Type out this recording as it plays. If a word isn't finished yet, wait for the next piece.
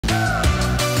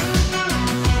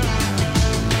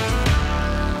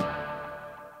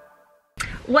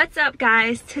What's up,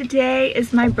 guys? Today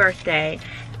is my birthday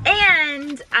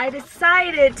and I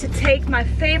decided to take my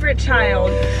favorite child.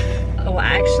 Oh,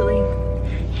 actually,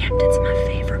 Hampton's my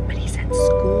favorite, but he's at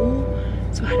school,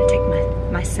 so I had to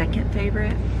take my second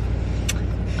favorite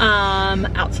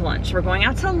out to lunch. We're going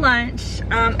out to lunch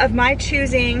of my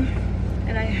choosing,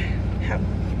 and I have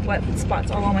wet spots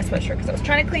all on my sweatshirt because I was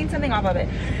trying to clean something off of it.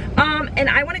 And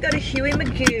I want to go to Huey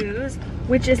Magoo's,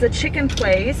 which is a chicken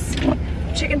place.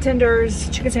 Chicken tenders,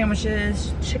 chicken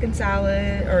sandwiches, chicken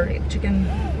salad, or chicken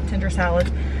tender salad.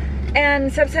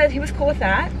 And Seb said he was cool with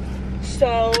that.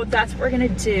 So that's what we're gonna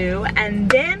do. And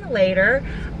then later,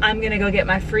 I'm gonna go get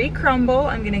my free Crumbl.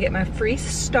 I'm gonna get my free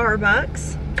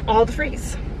Starbucks. All the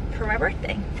frees for my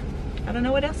birthday. I don't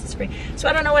know what else is free. So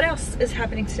I don't know what else is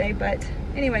happening today, but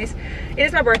anyways, it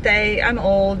is my birthday. I'm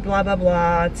old, blah, blah,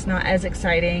 blah. It's not as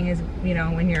exciting as, you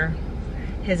know, when you're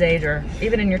his age or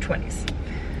even in your 20s.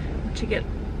 To get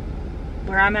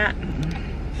where I'm at.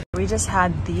 We just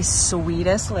had the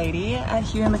sweetest lady at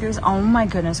Huey Magoo's. Oh my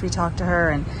goodness, we talked to her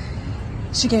and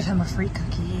she gave him a free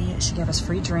cookie. She gave us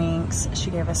free drinks. She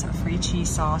gave us a free cheese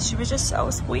sauce. She was just so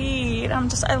sweet.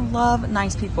 I love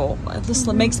nice people. This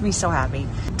makes me so happy.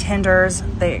 Tenders,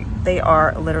 they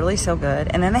are literally so good.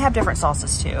 And then they have different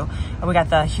sauces too. We got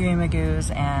the Huey Magoo's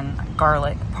and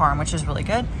garlic parm, which is really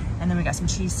good. And then we got some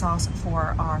cheese sauce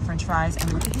for our french fries.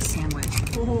 And look at this sandwich.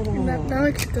 Oh. That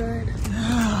looks good.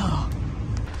 All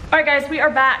right, guys, we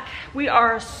are back. We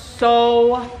are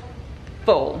so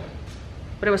full.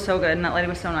 But it was so good, and that lady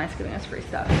was so nice giving us free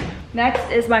stuff. Next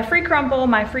is my free Crumbl,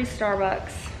 my free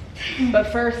Starbucks.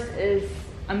 But first is,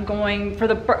 I'm going, for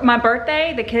my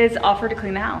birthday, the kids offered to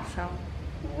clean the house, so.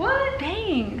 What?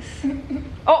 Thanks.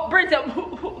 Oh, Brenda,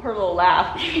 her little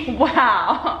laugh.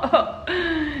 Wow.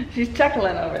 She's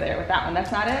chuckling over there with that one.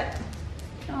 That's not it?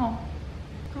 Oh,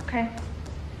 okay.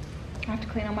 I have to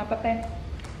clean on my birthday.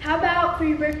 How about for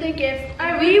your birthday gift?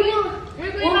 We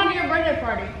clean on your birthday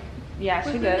party. Yeah,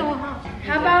 she did.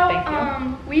 How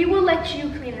about we will let you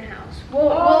clean the house.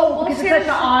 We'll because it's such an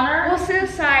honor. We'll sit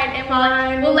aside and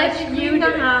we'll let you clean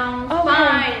the house. Oh,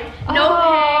 fine. No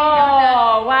pay.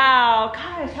 Oh wow,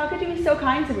 gosh, how could you be so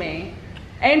kind to me?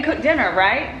 And cook dinner,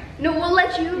 right? No, we'll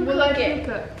let you cook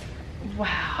it.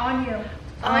 Wow. On you.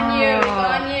 On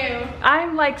you.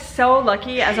 I'm like so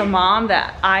lucky as a mom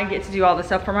that I get to do all this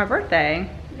stuff for my birthday.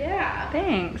 Yeah.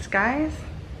 Thanks, guys.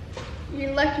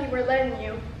 You're lucky we're letting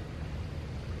you.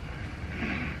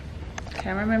 Okay,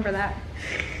 I remember that.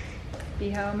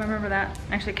 Beho, remember that.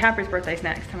 Actually, Kapri's birthday's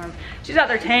next. She's out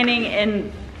there tanning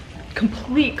in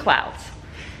complete clouds.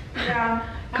 Yeah.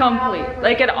 Complete.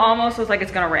 Like it almost was like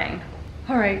it's gonna rain.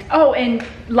 All right. Oh, and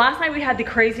last night we had the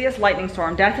craziest lightning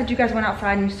storm. Dad said you guys went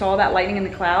outside and you saw that lightning in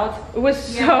the clouds. It was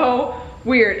so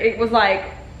weird. It was like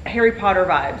Harry Potter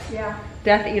vibes. Yeah.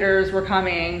 Death Eaters were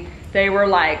coming. They were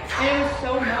like. It was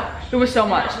so much. It was so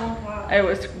much. Wow. It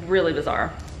was really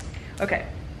bizarre. Okay,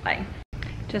 bye.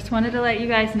 Just wanted to let you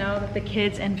guys know that the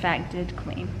kids in fact did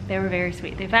clean. They were very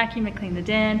sweet. They vacuumed and cleaned the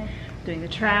den, doing the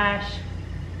trash.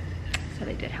 So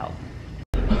they did help.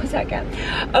 What was that again?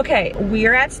 Okay,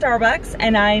 we're at Starbucks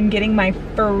and I'm getting my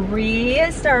free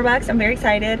Starbucks. I'm very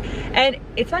excited. And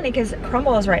it's funny because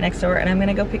Crumbl is right next door and I'm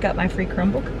gonna go pick up my free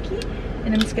Crumbl cookie.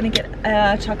 And I'm just gonna get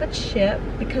a chocolate chip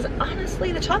because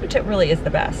honestly, the chocolate chip really is the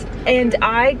best. And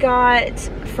I got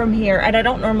from here, and I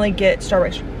don't normally get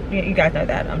Starbucks, you guys know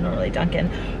that, I'm normally Dunkin.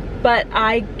 But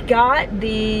I got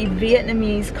the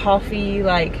Vietnamese coffee,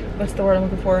 like, what's the word I'm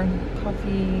looking for?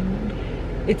 Coffee,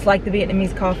 it's like the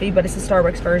Vietnamese coffee, but it's the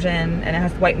Starbucks version, and it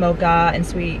has white mocha and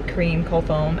sweet cream cold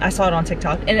foam. I saw it on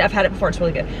TikTok, and I've had it before, it's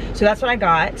really good. So that's what I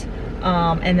got.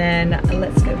 And then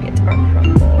let's go get our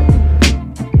Crumbl.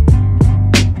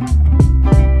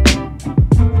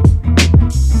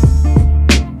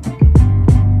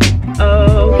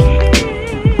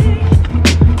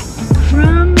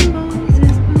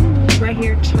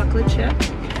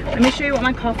 Let me show you what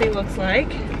my coffee looks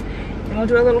like. And we'll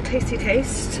do a little tasty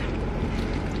taste.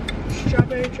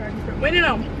 Strawberry dragon fruit. Wait,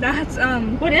 no. That's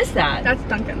what is that? That's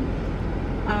Dunkin.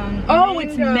 Oh,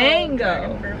 it's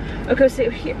mango. Okay, so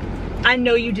here. I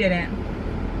know you didn't.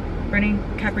 Brinley,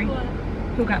 Kapri. What?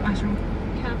 Who got my straw?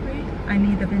 Kapri. I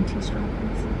need the venti straw,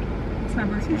 please. It's my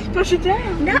birthday. Push it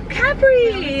down. Not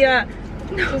Kapri.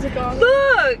 No. Does it go all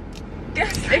Look.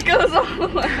 Yes, it goes all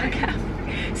the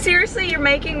way. Seriously, you're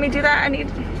making me do that? I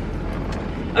need.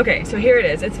 Okay, so here it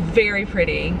is. It's very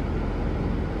pretty.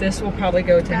 This will probably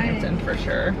go to Hampton for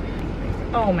sure.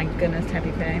 Oh my goodness,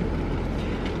 happy pay.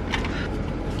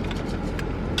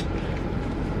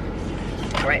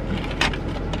 All right.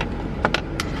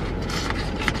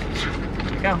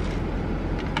 Here we go.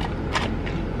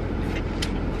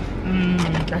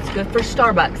 It's good for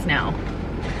Starbucks now.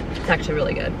 It's actually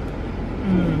really good.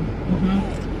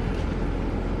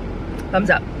 Thumbs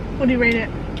up. What do you rate it?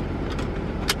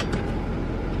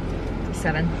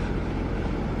 7.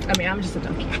 I mean, I'm just a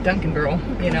Dunkin girl,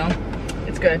 you know.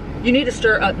 It's good. You need to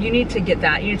stir up. You need to get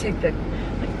that. You need to take the, like,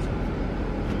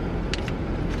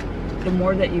 the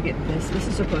more that you get this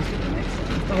is supposed to be mixed in.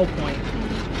 That's the whole point.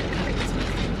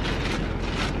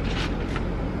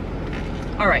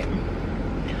 All right.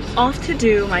 Off to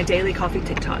do my daily coffee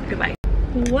TikTok. Goodbye.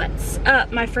 What's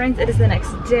up, my friends? It is the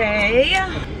next day.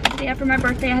 The day after my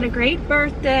birthday. I had a great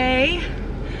birthday.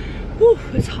 Whew,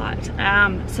 it's hot.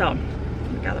 So,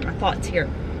 let me gather my thoughts here.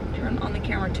 Turn on the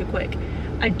camera too quick.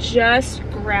 I just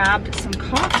grabbed some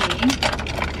coffee.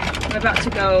 I'm about to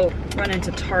go run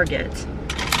into Target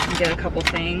and get a couple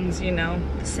things, you know,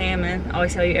 the salmon. I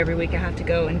always tell you every week I have to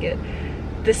go and get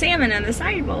the salmon and the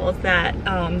side bowls that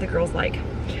the girls like.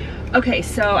 Okay,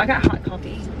 so I got hot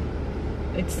coffee.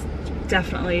 It's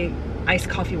definitely iced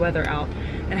coffee weather out.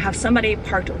 And I have somebody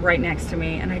parked right next to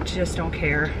me and I just don't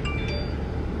care.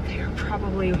 They're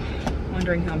probably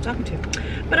wondering who I'm talking to.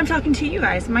 But I'm talking to you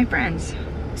guys, my friends.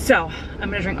 So I'm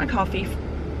gonna drink my coffee,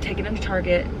 take it into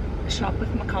Target, shop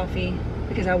with my coffee,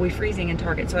 because I'll be freezing in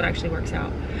Target, so it actually works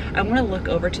out. I wanna look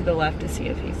over to the left to see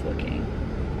if he's looking.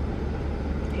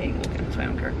 He ain't looking, so I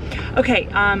don't care. Okay,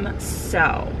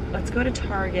 so let's go to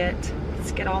Target.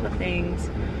 Let's get all the things.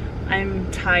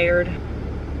 I'm tired.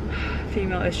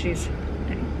 Female issues.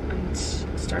 I'm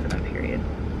started my period.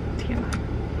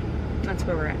 TMI. That's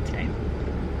where we're at today.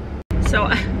 So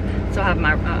I have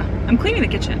my, I'm cleaning the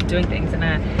kitchen, doing things, and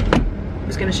I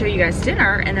was gonna show you guys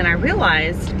dinner, and then I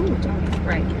realized, ooh,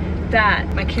 right,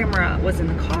 that my camera was in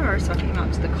the car, so I came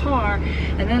out to the car,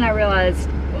 and then I realized,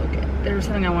 well, okay, there was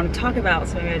something I want to talk about,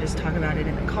 so maybe I just talk about it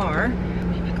in the car.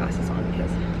 Put my glasses on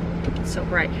because it's so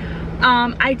bright.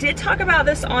 I did talk about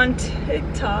this on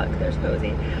TikTok. There's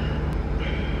Posey.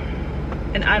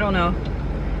 And I don't know,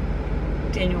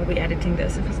 Daniel will be editing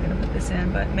this if he's gonna put this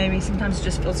in, but maybe sometimes it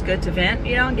just feels good to vent,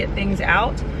 you know, and get things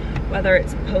out, whether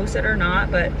it's posted or not.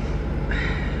 But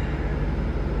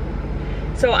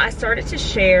so I started to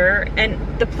share, and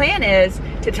the plan is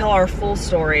to tell our full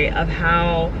story of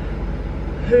how,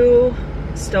 who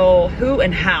stole, who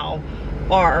and how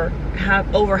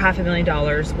have over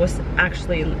 $500,000 was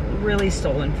actually really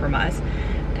stolen from us,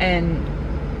 and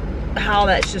how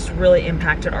that's just really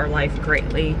impacted our life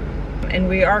greatly. And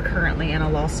we are currently in a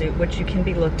lawsuit, which can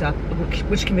be looked up.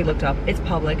 It's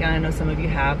public, and I know some of you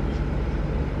have.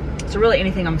 So really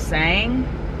anything I'm saying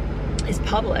is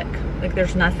public. Like,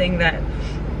 there's nothing that,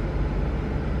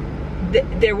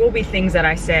 there will be things that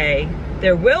I say,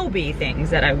 there will be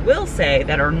things that I will say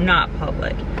that are not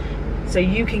public. So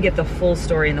you can get the full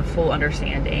story and the full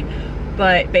understanding.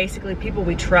 But basically, people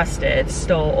we trusted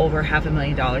stole over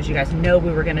 $500,000. You guys know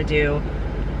we were gonna do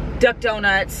Duck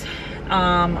Donuts.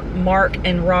 Mark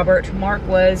and Robert. Mark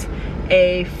was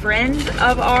a friend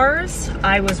of ours.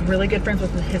 I was really good friends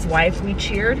with his wife. We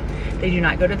cheered. They do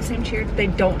not go to the same cheer. They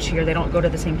don't cheer. They don't go to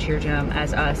the same cheer gym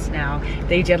as us now.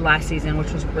 They did last season,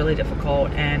 which was really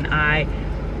difficult. And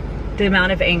the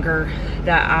amount of anger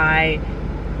that I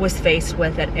was faced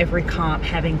with at every comp,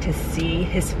 having to see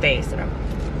his face,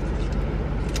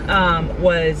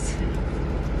 was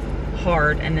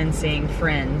hard. And then seeing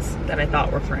friends that I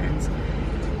thought were friends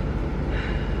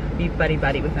be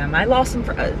buddy with them. I lost some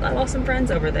friends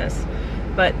over this,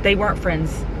 but they weren't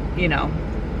friends, you know,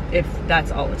 if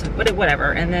that's all it took. But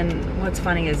whatever. And then what's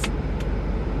funny is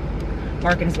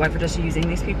Mark and his wife are just using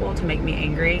these people to make me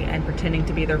angry and pretending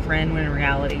to be their friend, when in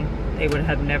reality they would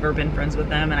have never been friends with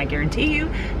them, and I guarantee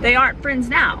you they aren't friends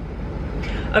now.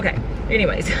 Okay,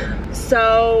 anyways,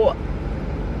 so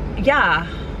yeah,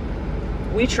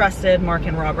 we trusted Mark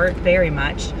and Robert very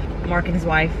much. Mark and his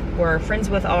wife were friends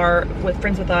with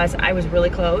us. I was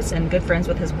really close and good friends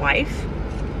with his wife.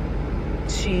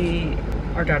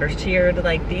 Our daughters cheered.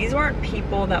 Like, these were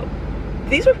people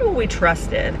we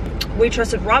trusted. We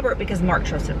trusted Robert because Mark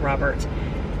trusted Robert.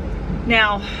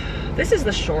 Now, this is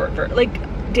the short version. Like,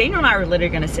 Daniel and I are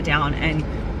literally gonna sit down and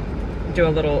do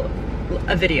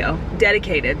a video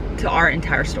dedicated to our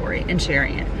entire story and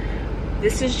sharing it.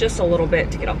 This is just a little bit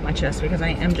to get off my chest because I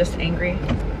am just angry,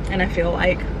 and I feel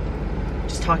like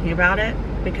just talking about it,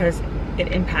 because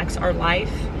it impacts our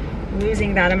life.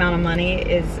 Losing that amount of money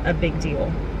is a big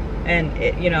deal. And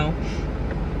it, you know,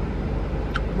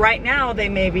 right now they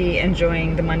may be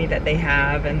enjoying the money that they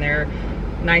have and their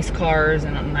nice cars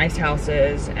and nice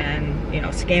houses, and, you know,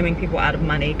 scamming people out of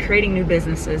money, creating new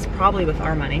businesses, probably with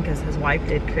our money, because his wife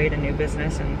did create a new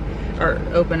business or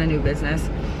open a new business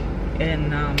in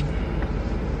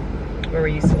where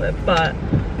we used to live, but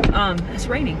it's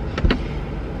raining.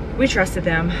 We trusted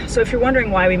them. So if you're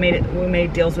wondering why we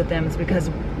made deals with them, it's because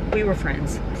we were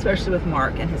friends, especially with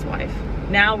Mark and his wife.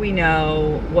 Now we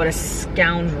know what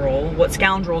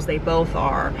scoundrels they both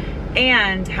are,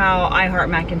 and how I Heart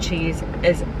Mac and Cheese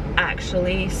is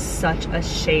actually such a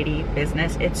shady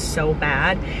business. It's so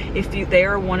bad. They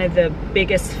are one of the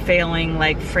biggest failing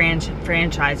like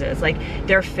franchises. Like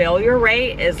their failure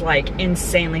rate is like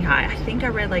insanely high. I think I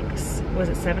read like, was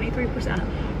it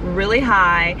 73%? Really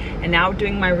high. And now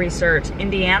doing my research,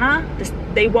 Indiana,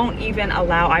 they won't even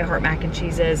allow I Heart Mac and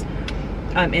Cheeses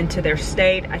into their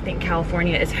state. I think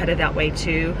California is headed that way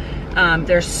too.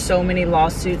 There's so many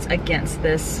lawsuits against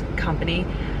this company.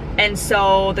 And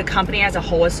so the company as a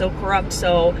whole is so corrupt,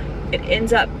 so it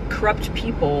ends up, corrupt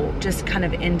people just kind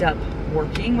of end up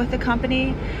working with the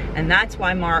company. And that's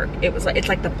why Mark, it's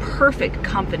like the perfect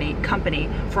company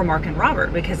for Mark and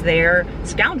Robert, because they're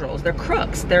scoundrels, they're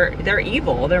crooks, they're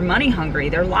evil, they're money hungry,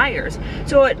 they're liars.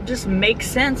 So it just makes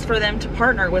sense for them to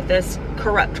partner with this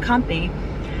corrupt company,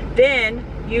 then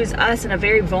use us in a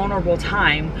very vulnerable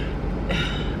time.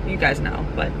 You guys know,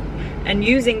 and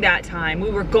using that time, we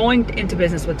were going into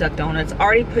business with Duck Donuts,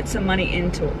 already put some money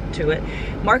into it.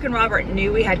 Mark and Robert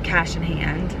knew we had cash in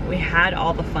hand. We had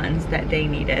all the funds that they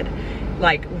needed,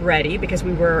 like ready, because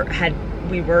we were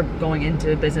going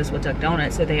into business with Duck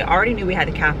Donuts. So they already knew we had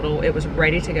the capital. It was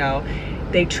ready to go.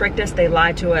 They tricked us, they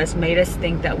lied to us, made us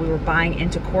think that we were buying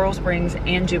into Coral Springs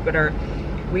and Jupiter.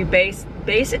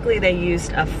 Basically they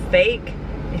used a fake,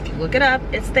 if you look it up,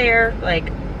 it's there,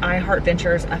 like iHeart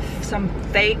Ventures, some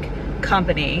fake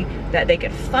company that they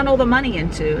could funnel the money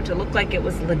into to look like it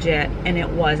was legit, and it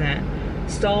wasn't.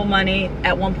 Stole money.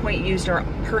 At one point used our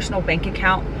personal bank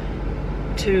account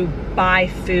to buy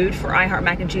food for I Heart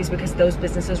Mac and Cheese because those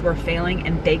businesses were failing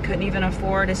and they couldn't even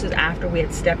afford. This was after we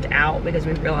had stepped out because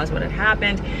we realized what had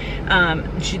happened.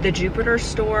 The Jupiter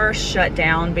store shut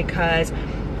down because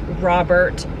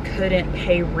Robert couldn't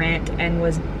pay rent and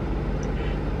was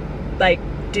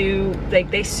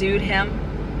they sued him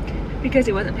because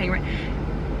he wasn't paying rent.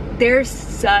 They're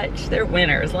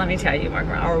winners, let me tell you. Mark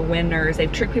are winners.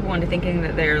 They've tricked people into thinking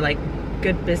that they're like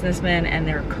good businessmen, and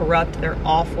they're corrupt, they're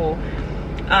awful.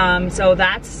 So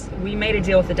we made a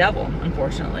deal with the devil,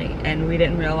 unfortunately, and we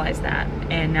didn't realize that.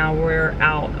 And now we're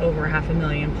out over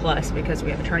 $500,000 plus because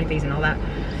we have attorney fees and all that.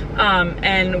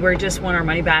 And we just want our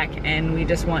money back, and we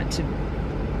just want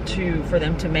for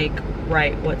them to make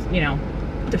right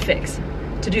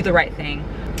to do the right thing.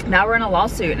 Now we're in a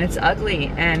lawsuit and it's ugly,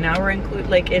 and now we're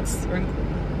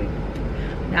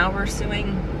now we're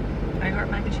suing I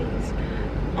Heart Mac and Cheese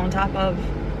on top of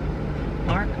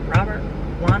Mark, Robert,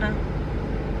 Lana,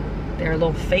 their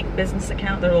little fake business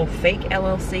account, their little fake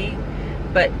LLC.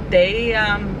 But they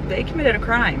committed a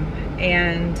crime,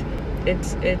 and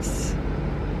let's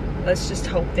just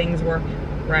hope things work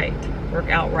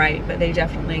out right. But they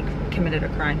definitely committed a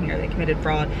crime here. They committed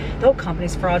fraud. The whole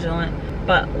company's fraudulent,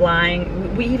 but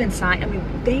lying. We even signed, I mean,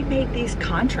 they made these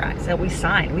contracts that we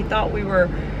signed. We thought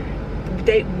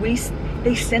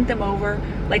they sent them over,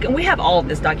 like, and we have all of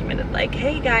this documented, like,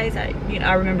 hey guys, I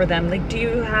remember them, like, do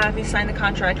you signed the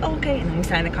contract? Oh, okay. And then we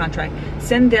signed the contract,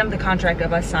 send them the contract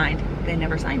of us signed. They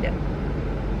never signed it.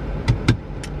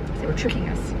 They were tricking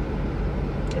us.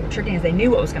 They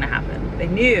knew what was going to happen. They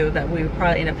knew that we would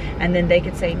probably end up, and then they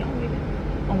could say, no, wait a minute.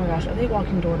 Oh my gosh, are they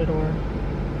walking door to door?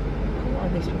 Who are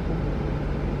these people?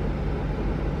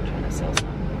 Trying to sell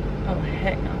something. Oh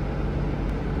heck no.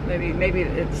 Maybe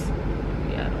it's,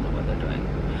 yeah, I don't know what they're doing.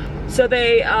 So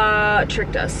they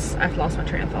tricked us. I've lost my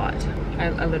train of thought.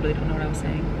 I literally don't know what I was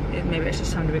saying. Maybe it's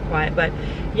just time to be quiet. But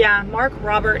yeah, Mark,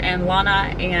 Robert, and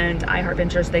Lana and I Heart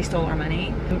Ventures, they stole our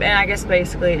money. And I guess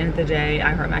basically, at the end of the day,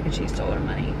 I Heart Mac and Cheese stole our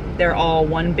money. They're all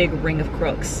one big ring of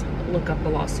crooks. Look up the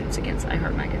lawsuits against I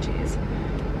Heart Mac and Cheese.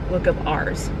 Look up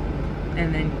ours,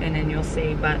 and then you'll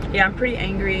see. But yeah, I'm pretty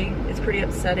angry. It's pretty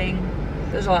upsetting.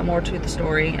 There's a lot more to the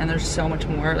story, and there's so much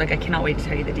more. Like, I cannot wait to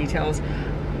tell you the details.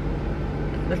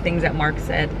 The things that Mark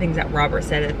said, the things that Robert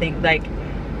said. I think, like,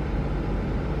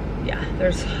 yeah,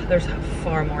 there's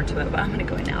far more to it, but I'm gonna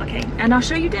go in now, okay? And I'll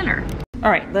show you dinner. All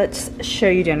right, let's show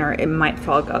you dinner. It might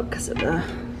fog up because of the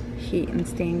heat and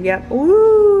steam. Yep.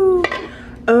 Ooh.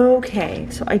 Okay,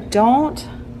 so I don't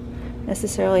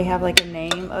necessarily have like a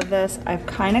name of this. I've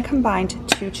kind of combined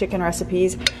two chicken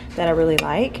recipes that I really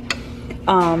like.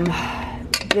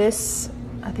 This,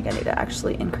 I think I need to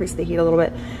actually increase the heat a little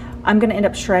bit. I'm gonna end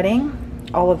up shredding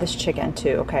all of this chicken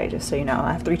too, okay, just so you know.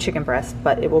 I have 3 chicken breasts,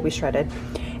 but it will be shredded.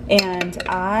 And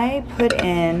I put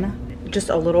in just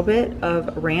a little bit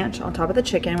of ranch on top of the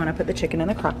chicken when I put the chicken in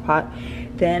the crock pot.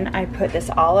 Then I put this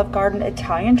Olive Garden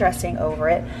Italian dressing over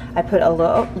it. I put a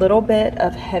little bit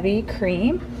of heavy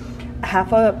cream,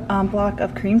 half a block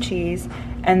of cream cheese,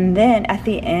 and then at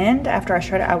the end, after I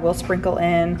shred it, I will sprinkle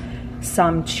in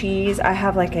some cheese. I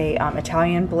have like a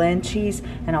Italian blend cheese,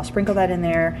 and I'll sprinkle that in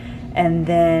there. And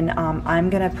then I'm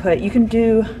gonna put, you can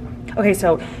do, okay,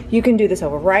 so you can do this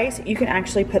over rice. You can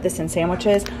actually put this in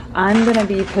sandwiches. I'm gonna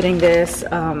be putting this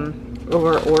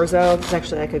over orzo. This is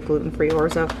actually like a gluten-free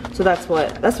orzo. So that's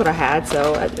what I had.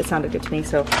 So it sounded good to me.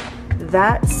 So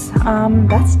that's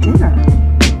dinner.